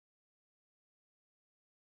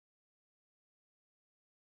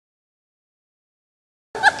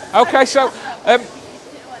Okay, so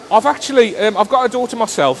I've actually I've got a daughter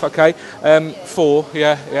myself. Okay, 4.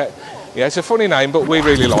 Yeah. It's a funny name, but we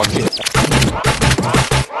really like it.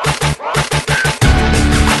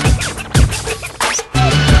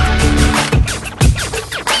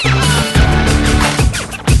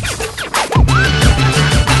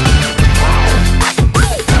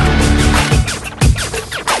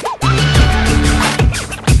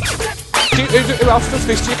 Who else does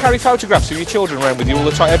this? Do you carry photographs of your children around with you all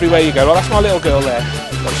the time, everywhere you go? Well, that's my little girl there.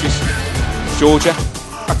 She's Georgia. In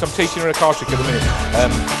fact, I'm teaching her a card trick at the minute.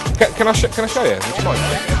 Can I show you? Would you mind?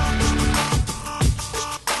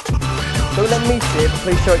 Don't let me see it, but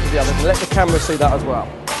please show it to the others and let the camera see that as well.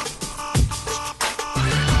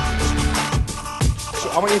 So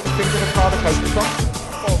I want you to think of a card of post from.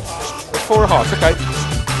 4 hearts, okay.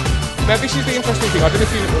 Now this is the interesting thing. I don't know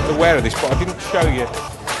if you're aware of this, but I didn't show you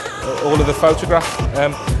all of the photographs,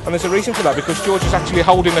 and there's a reason for that, because George is actually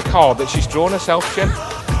holding a card that she's drawn herself, Jen.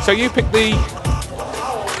 So you picked the...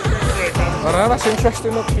 I know, that's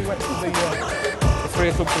interesting. Look, she went to the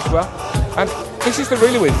 3 clubs as well. And this is the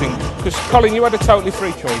really weird thing, because Colin, you had a totally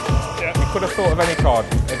free choice. Yeah. You could have thought of any card,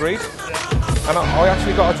 agreed? Yeah. And I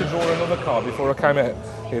actually got her to draw another card before I came out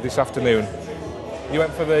here this afternoon. You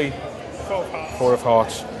went for the 4 of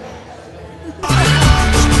hearts.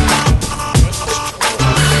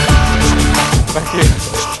 Thank you.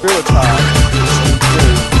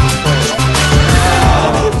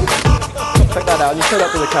 Check that out. You show that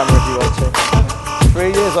to the camera if you want to.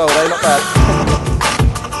 3 years old, eh? Not bad.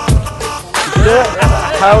 Did you do it?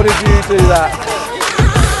 How did you do that?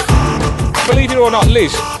 Believe it or not,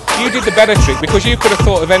 Liz, you did the better trick because you could have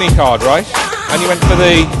thought of any card, right? And you went for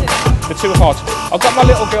the 2 of hearts. I got my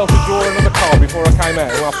little girl to draw another card before I came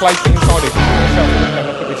out, and I placed it inside it.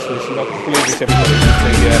 Look at this, Liz. You're not going to believe this,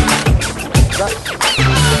 everybody.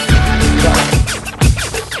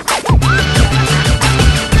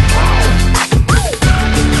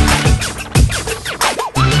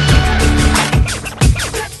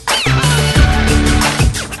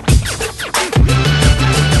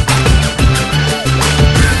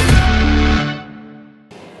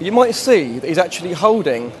 You might see that he's actually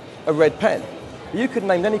holding a red pen. You could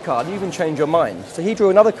name any card, you even change your mind. So he drew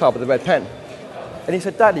another card with a red pen. And he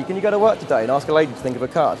said, Daddy, can you go to work today and ask a lady to think of a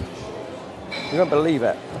card? You won't believe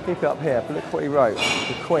it. I'll keep it up here, but look what he wrote.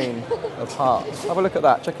 The Queen of Hearts. Have a look at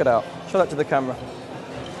that, check it out. Show that to the camera.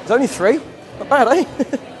 There's only 3. Not bad, eh?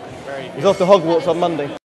 He's off to Hogwarts on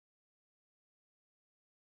Monday.